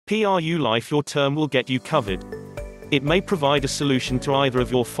PRULife, your term will get you covered. It may provide a solution to either of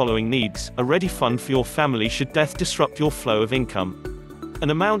your following needs: a ready fund for your family should death disrupt your flow of income, an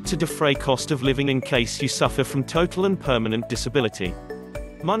amount to defray cost of living in case you suffer from total and permanent disability,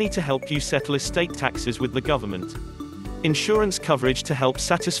 money to help you settle estate taxes with the government, insurance coverage to help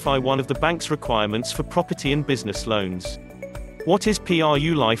satisfy one of the bank's requirements for property and business loans. What is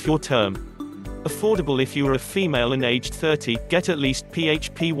PRULife, your term? Affordable if you are a female and aged 30, get at least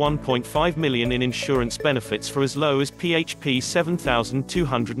PHP 1.5 million in insurance benefits for as low as PHP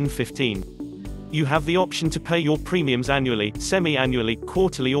 7,215. You have the option to pay your premiums annually, semi-annually,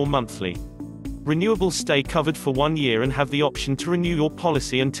 quarterly or monthly. Renewables stay covered for 1 year and have the option to renew your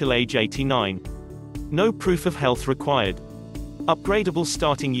policy until age 89. No proof of health required. Upgradable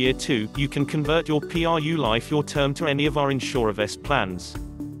starting year 2, you can convert your PRULife, your term to any of our InsureVest plans.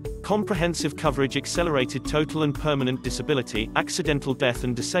 Comprehensive coverage, accelerated total and permanent disability, accidental death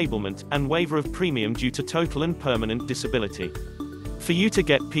and disablement, and waiver of premium due to total and permanent disability. For you to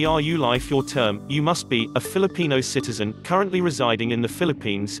get PRULife, your term, you must be a Filipino citizen, currently residing in the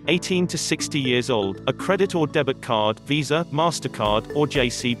Philippines, 18 to 60 years old, a credit or debit card, Visa, MasterCard, or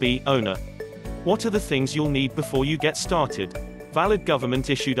JCB owner. What are the things you'll need before you get started? Valid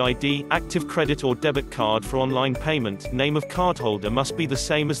government-issued ID, active credit or debit card for online payment, name of cardholder must be the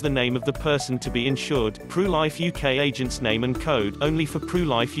same as the name of the person to be insured, PRULife UK agent's name and code, only for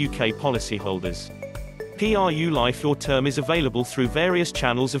PRULife UK policyholders. PRULife, your term is available through various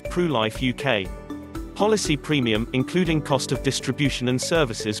channels of PRULife UK. Policy premium, including cost of distribution and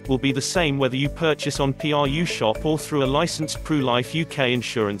services, will be the same whether you purchase on PRU Shop or through a licensed PRULife UK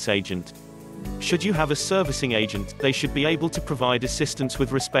insurance agent. Should you have a servicing agent, they should be able to provide assistance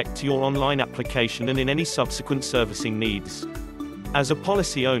with respect to your online application and in any subsequent servicing needs. As a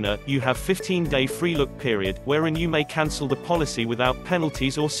policy owner, you have 15-day free look period, wherein you may cancel the policy without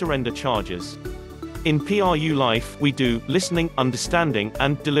penalties or surrender charges. In PRULife, we do listening, understanding,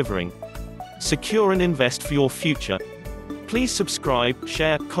 and delivering. Secure and invest for your future. Please subscribe,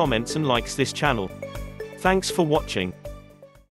 share, comments and likes this channel. Thanks for watching.